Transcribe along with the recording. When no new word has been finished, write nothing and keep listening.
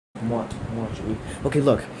Okay,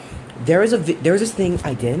 look. There was this thing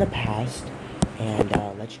I did in the past, and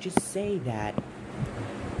let's just say that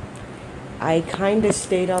I kind of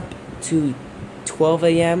stayed up to 12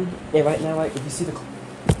 a.m. Yeah, right now, if you see the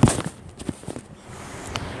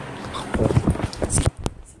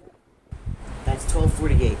that's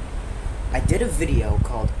 12:48. I did a video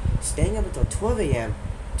called "Staying Up Until 12 a.m.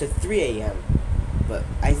 to 3 a.m." But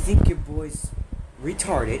I think your boy's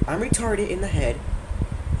retarded. I'm retarded in the head,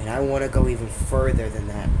 and I want to go even further than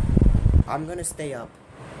that. I'm gonna stay up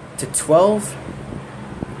to 12.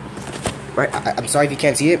 Right, I'm sorry if you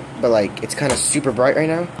can't see it, but like it's kind of super bright right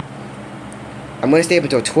now. I'm gonna stay up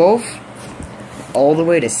until 12, all the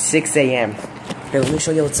way to 6 a.m. Here, let me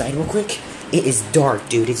show you outside real quick. It is dark,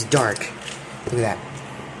 dude. It's dark. Look at that.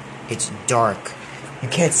 It's dark. You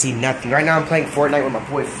can't see nothing. Right now, I'm playing Fortnite with my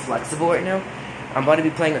boy Flexible right now. I'm about to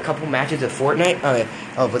be playing a couple matches of Fortnite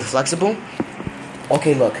with Flexible.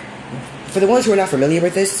 Okay, look. For the ones who are not familiar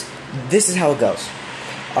with this is how it goes.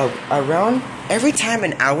 Around every time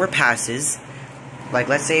an hour passes, like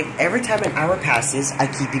let's say every time an hour passes, I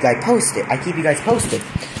keep you guys posted.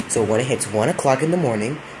 So when it hits 1 o'clock in the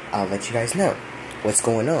morning, I'll let you guys know what's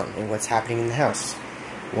going on and what's happening in the house.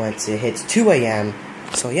 Once it hits 2 a.m.,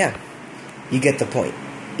 so yeah, you get the point.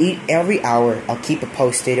 Every hour, I'll keep it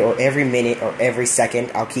posted, or every minute, or every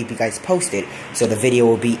second, I'll keep you guys posted, so the video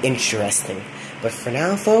will be interesting. But for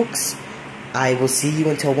now, folks, I will see you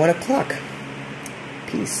until 1 o'clock.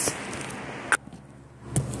 Peace.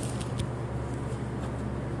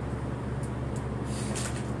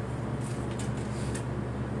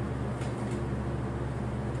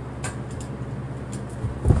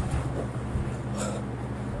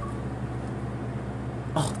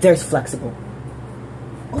 Oh, there's Flexible.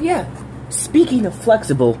 Oh yeah, speaking of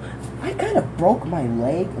Flexible, I kind of broke my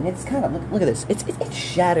leg, and it's kind of, look at this, it's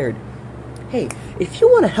shattered. Hey, if you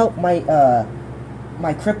want to help my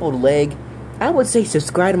my crippled leg, I would say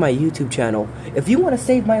subscribe to my YouTube channel. If you want to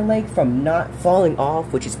save my leg from not falling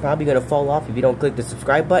off, which is probably going to fall off if you don't click the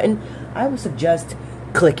subscribe button, I would suggest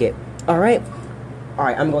click it. Alright?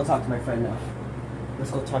 Alright, I'm going to talk to my friend now.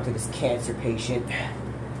 Let's go talk to this cancer patient.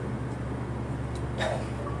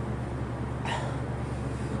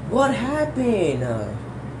 What happened?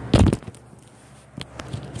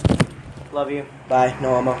 Love you. Bye.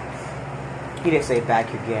 No homo. He didn't say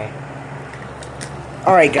back, you're gay.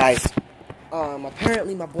 Alright, guys.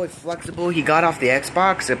 Apparently my boy Flexible, he got off the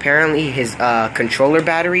Xbox. Apparently his controller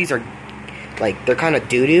batteries are like, they're kind of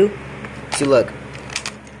doo-doo. See, look,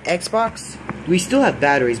 Xbox, we still have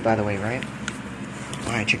batteries, by the way, right?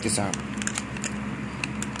 Alright, check this out.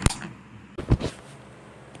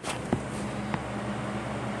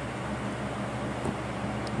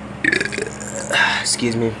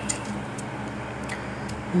 Excuse me.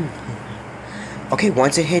 Okay,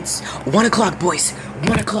 once it hits 1 o'clock, boys.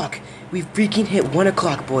 1 o'clock. We've freaking hit 1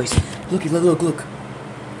 o'clock, boys. Look.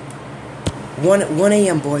 1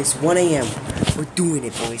 a.m., boys. 1 a.m. We're doing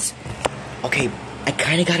it, boys. Okay, I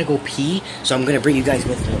kind of gotta go pee, so I'm gonna bring you guys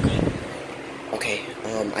with me, okay? Okay,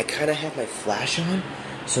 I kind of have my flash on,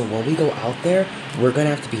 so when we go out there, we're gonna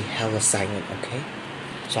have to be hella silent, okay?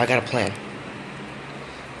 So I got a plan.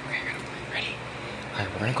 Ready?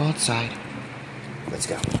 Alright, we're gonna go outside. Let's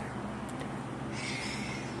go.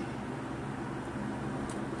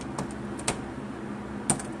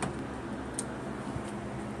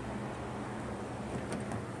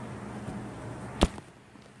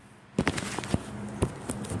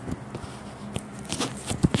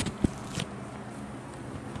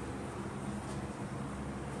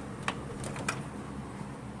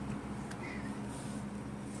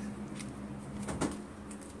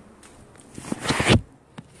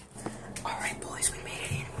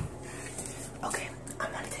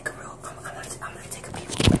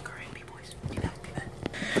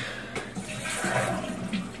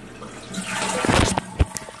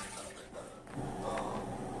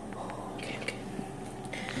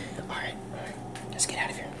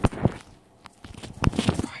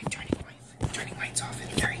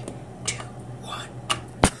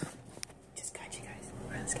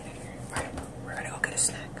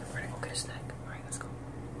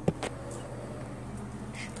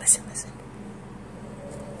 Listen.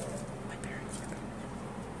 My parents are coming.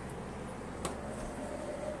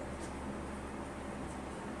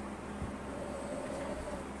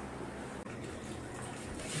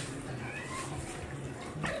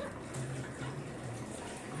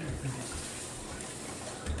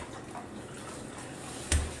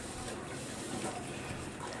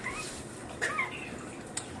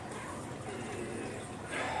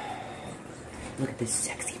 Look at this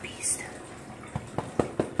sexy beast.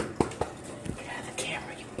 Get out of the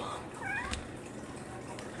camera, you bum.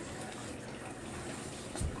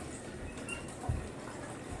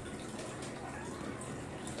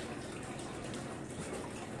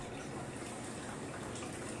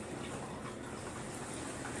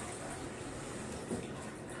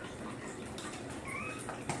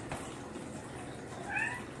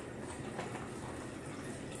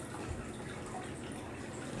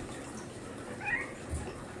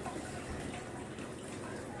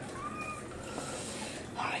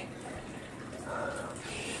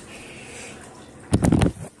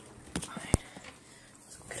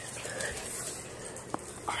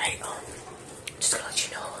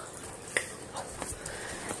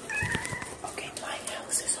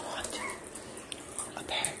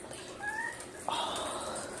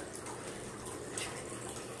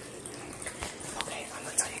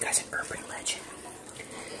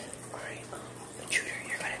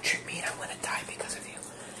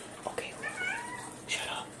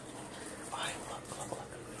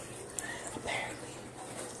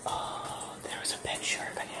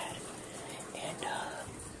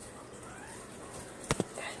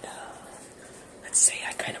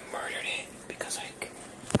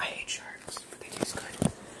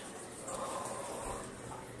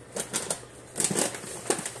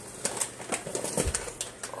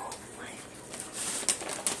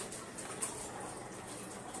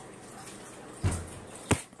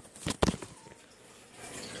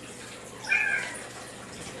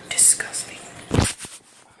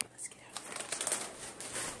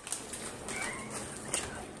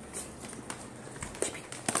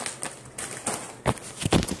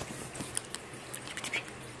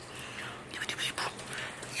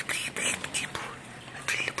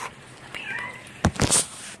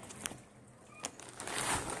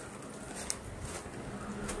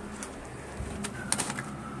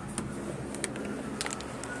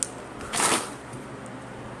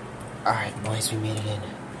 Alright, boys, we made it in.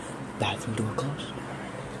 Bathroom door closed.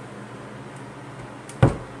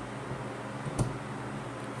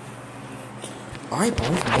 Alright, boys,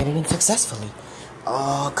 we made it in successfully.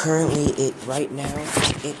 Currently, right now,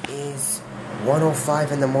 it is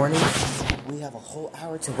 1:05 in the morning. We have a whole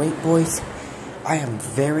hour to wait, boys. I am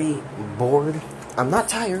very bored. I'm not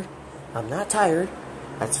tired.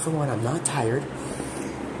 That's for one, I'm not tired.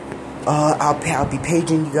 I'll be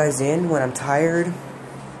paging you guys in when I'm tired.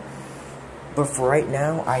 But for right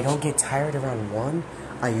now, I don't get tired around 1.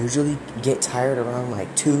 I usually get tired around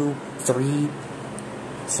like 2, 3.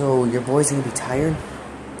 So your boy's gonna be tired.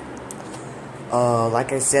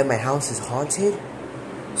 Like I said, my house is haunted.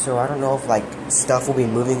 So I don't know if like stuff will be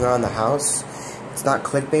moving around the house. It's not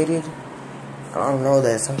clickbaited. I don't know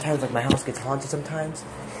that sometimes like my house gets haunted sometimes.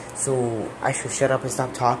 So I should shut up and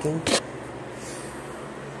stop talking.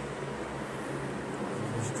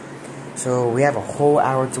 So we have a whole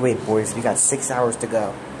hour to wait, boys. We got 6 hours to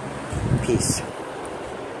go. Peace.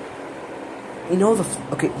 You know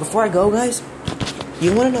okay, before I go, guys,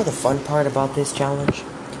 you want to know the fun part about this challenge?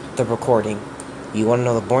 The recording. You want to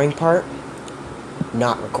know the boring part?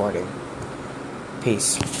 Not recording.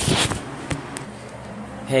 Peace.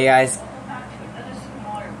 Hey guys.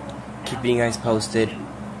 Keeping you guys posted.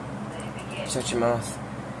 Shut your mouth.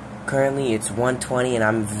 Currently, it's 1:20 and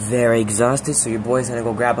I'm very exhausted, so your boy's gonna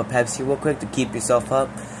go grab a Pepsi real quick to keep yourself up.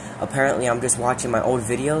 Apparently, I'm just watching my old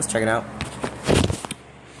videos. Check it out.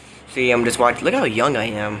 See, I'm just watching. Look how young I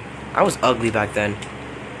am. I was ugly back then.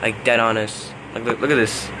 Like, dead honest. Like, look at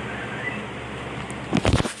this.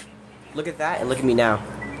 Look at that and look at me now.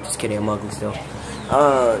 Just kidding, I'm ugly still.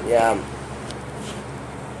 Yeah.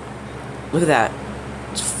 Look at that.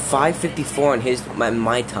 It's 5:54 in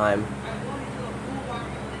my time.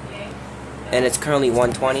 And it's currently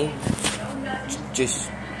 1:20.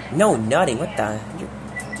 Just no nutting. What the?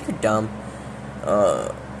 You're dumb.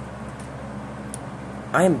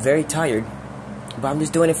 I am very tired, but I'm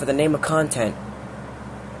just doing it for the name of content.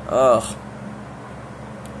 Ugh.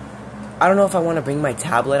 I don't know if I want to bring my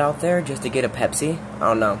tablet out there just to get a Pepsi. I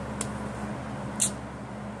don't know.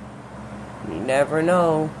 You never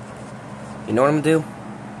know. You know what I'm gonna do?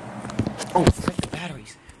 Oh, frick the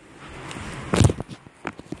batteries.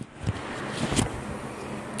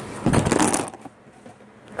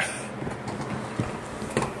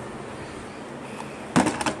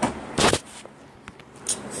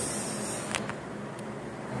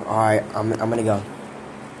 Alright, I'm gonna go.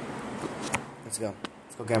 Let's go.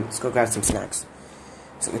 Let's go grab some snacks.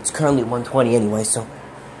 So it's currently 1:20 anyway, so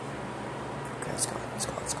okay, let's go.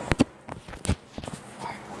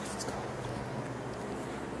 Alright, boys, let's go.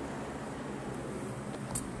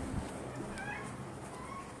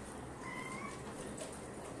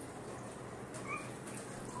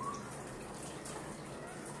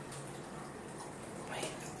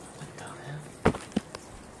 Wait, what the hell?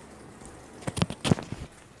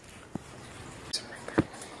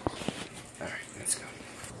 Alright, let's go.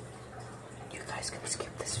 You guys can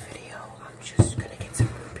skip this video. I'm just gonna get some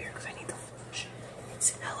root beer because I need to flush.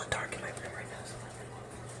 It's hella dark in my room right now. So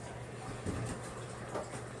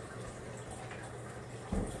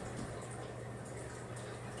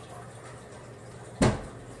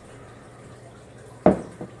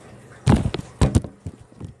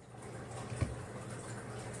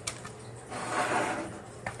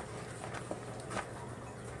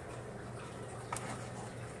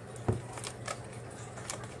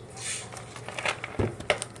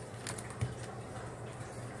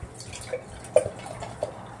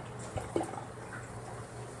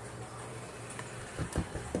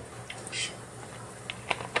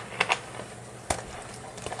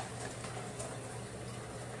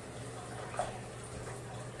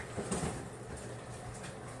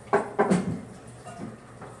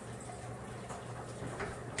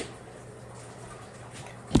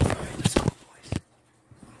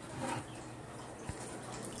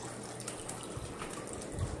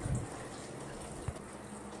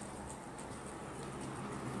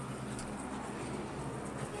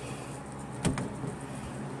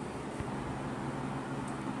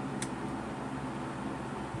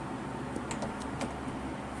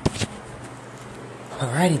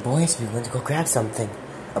alrighty, boys, we went to go grab something.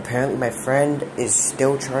 Apparently, my friend is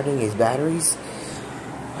still charging his batteries.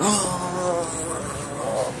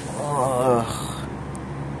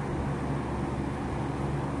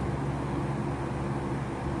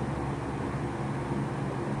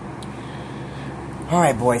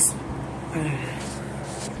 Alright, boys.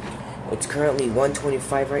 It's currently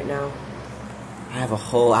 1:25 right now. I have a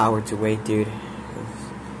whole hour to wait, dude.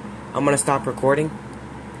 I'm gonna stop recording,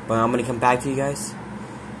 but I'm gonna come back to you guys.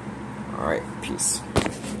 Alright, peace.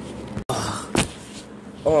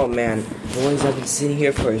 Oh man, boys, I've been sitting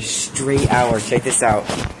here for a straight hour. Check this out.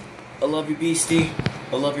 I love you, Beastie.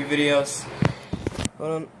 I love your videos.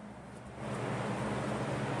 Hold on.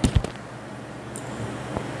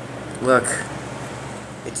 Look,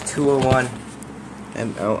 it's 2:01.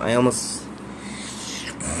 I almost.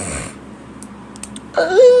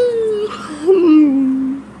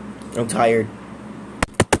 I'm tired.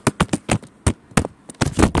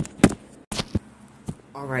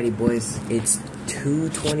 Alrighty, boys. It's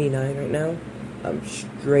 2:29 right now. I'm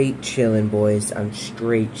straight chilling, boys. I'm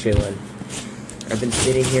straight chilling. I've been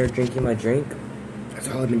sitting here drinking my drink. That's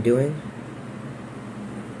all I've been doing.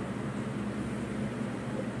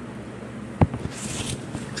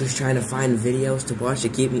 Just trying to find videos to watch to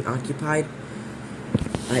keep me occupied.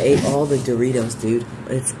 I ate all the Doritos, dude.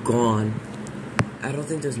 It's gone. I don't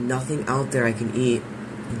think there's nothing out there I can eat.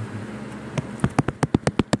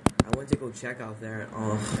 I went to go check out there.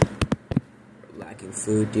 Oh, lacking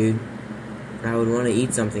food, dude. I would want to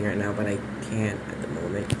eat something right now, but I can't at the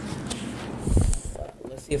moment.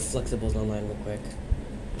 Let's see if Flexible's online real quick.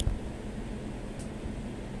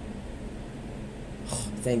 Oh,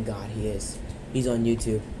 thank God he is. He's on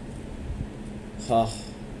YouTube. Oh,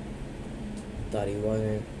 thought he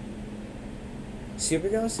wasn't.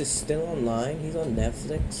 Superghost is still online. He's on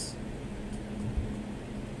Netflix.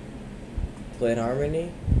 Played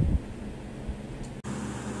Harmony.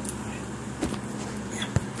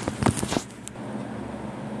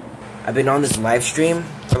 I've been on this live stream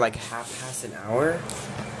for like past an hour.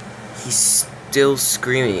 He's still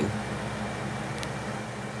screaming.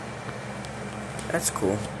 That's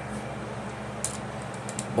cool.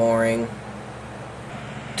 Boring.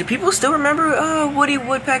 Do people still remember Woody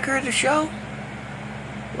Woodpecker the show?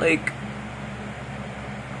 Like,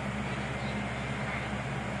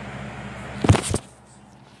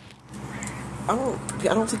 I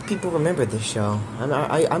don't think people remember this show.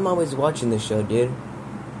 I'm always watching this show, dude.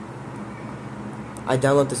 I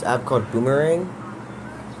downloaded this app called Boomerang.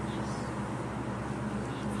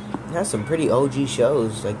 It has some pretty OG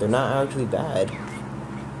shows. Like, they're not actually bad.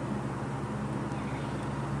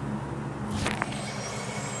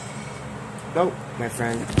 Nope, my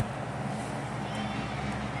friend.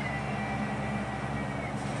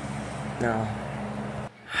 No.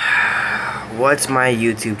 What's my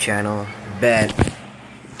YouTube channel? Bet.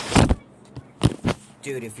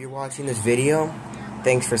 Dude, if you're watching this video,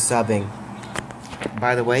 thanks for subbing.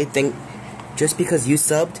 By the way, just because you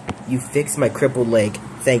subbed, you fixed my crippled leg.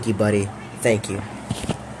 Thank you, buddy. Thank you.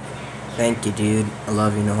 Thank you, dude. I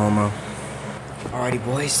love you, no homo. Alrighty,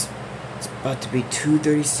 boys. It's about to be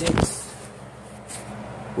 2:36.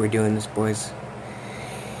 We're doing this, boys.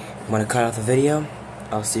 I'm gonna cut off the video.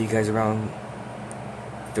 I'll see you guys around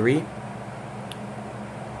 3.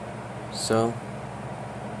 So,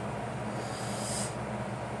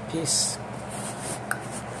 peace.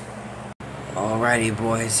 Alrighty,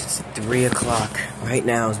 boys. It's 3 o'clock right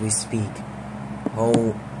now as we speak.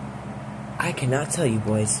 Oh, I cannot tell you,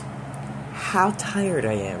 boys, how tired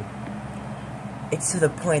I am. It's to the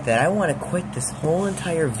point that I want to quit this whole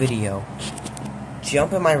entire video,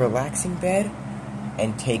 jump in my relaxing bed,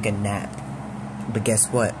 and take a nap. But guess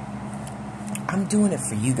what? I'm doing it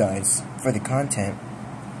for you guys, for the content.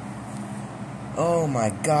 Oh my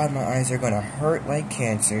God, my eyes are gonna hurt like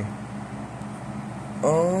cancer.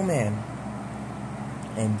 Oh man.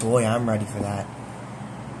 And boy, I'm ready for that.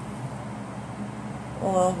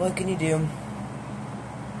 Well, what can you do?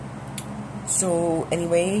 So,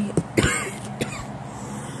 anyway...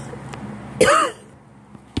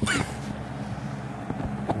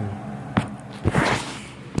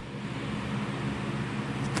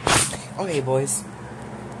 Okay, boys.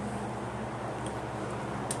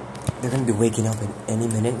 They're gonna be waking up in any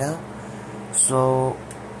minute now. So...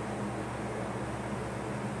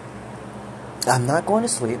 I'm not going to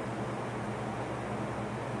sleep.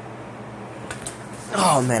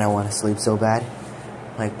 Oh man, I want to sleep so bad.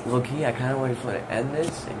 Like, low-key, I kind of just want to end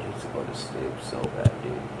this and just go to sleep so bad,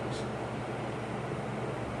 dude.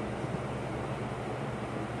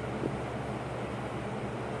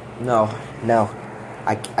 No.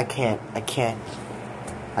 I can't.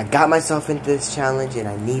 I got myself into this challenge and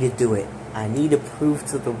I need to do it. I need to prove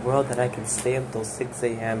to the world that I can stay up till 6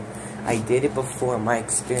 a.m. I did it before. My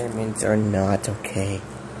experiments are not okay.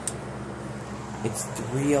 It's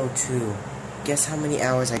 3:02. Guess how many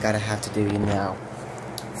hours I gotta have to do now?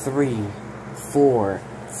 3, 4,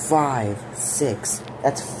 5, 6.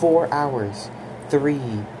 That's 4 hours.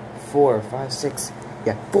 3, 4, 5, 6.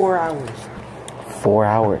 Yeah, 4 hours. 4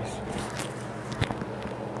 hours.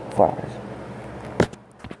 4 hours.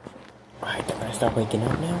 Alright, I'm gonna start waking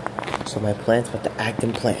up now. So my plan's about to act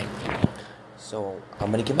in plan. So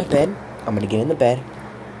I'm gonna get my bed. I'm gonna get in the bed.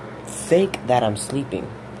 Fake that I'm sleeping.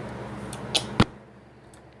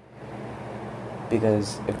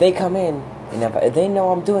 Because if they come in and if they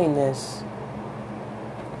know I'm doing this,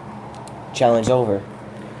 challenge over.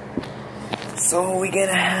 So we're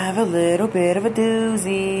gonna have a little bit of a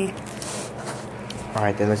doozy.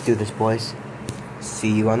 Alright then, let's do this, boys. See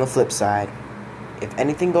you on the flip side. If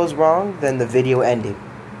anything goes wrong, then the video ended.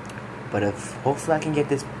 But hopefully I can get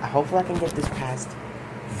this passed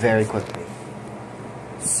very quickly.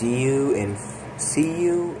 See you in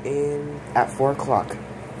at 4 o'clock.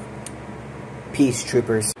 Peace,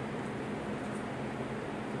 troopers.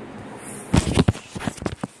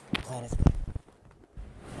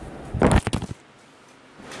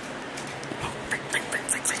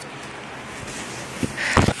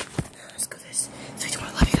 Let's go this. 3, 2, 1,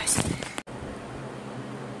 I love you guys.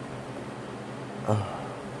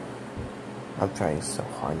 I'm trying so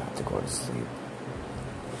hard not to go to sleep.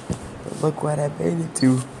 But look what I made it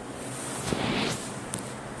to.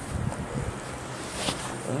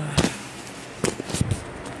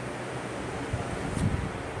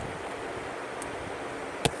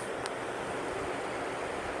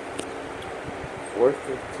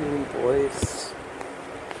 $4:15, boys.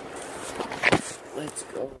 Let's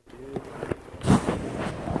go, dude.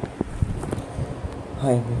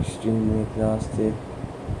 I'm extremely exhausted.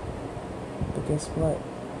 But guess what?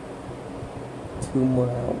 2 more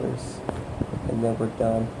hours, and then we're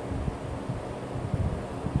done.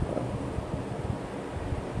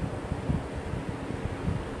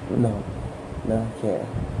 No, I can't.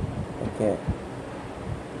 I can't.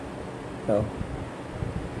 No.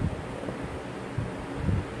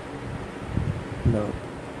 No.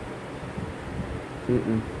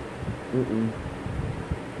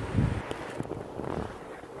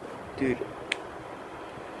 Dude,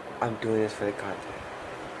 I'm doing this for the content.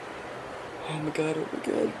 Oh my god,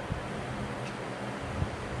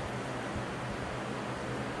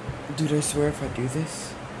 Dude, I swear if I do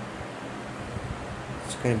this,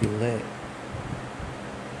 it's gonna be lit.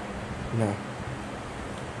 No.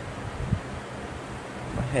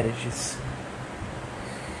 My head is just...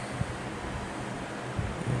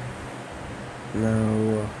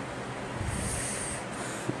 No.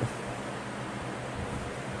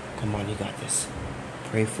 Come on, you got this.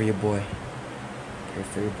 Pray for your boy. Pray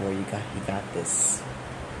for your boy. You got this.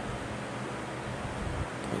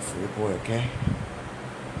 Pray for your boy, okay?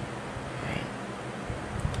 Alright.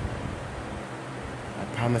 I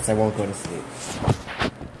promise I won't go to sleep.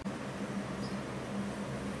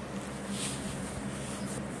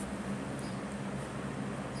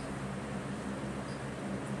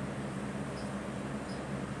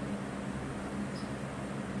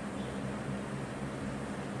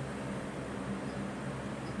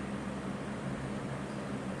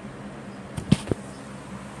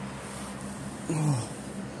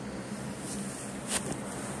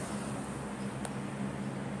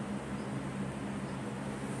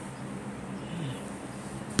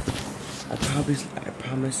 I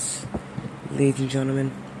promise, ladies and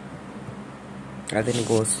gentlemen, I didn't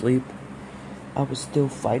go to sleep. I was still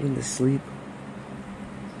fighting to sleep.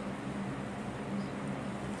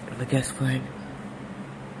 But guess what?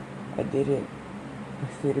 I did it.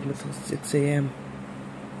 I stayed up until 6 a.m.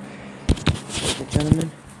 Ladies and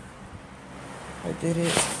gentlemen, I did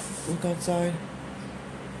it. Look outside.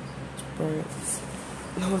 It's bright.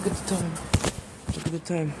 Now look at the time. Look at the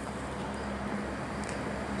time.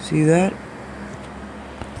 See that?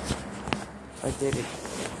 I did it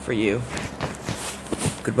for you.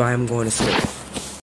 Goodbye, I'm going to sleep.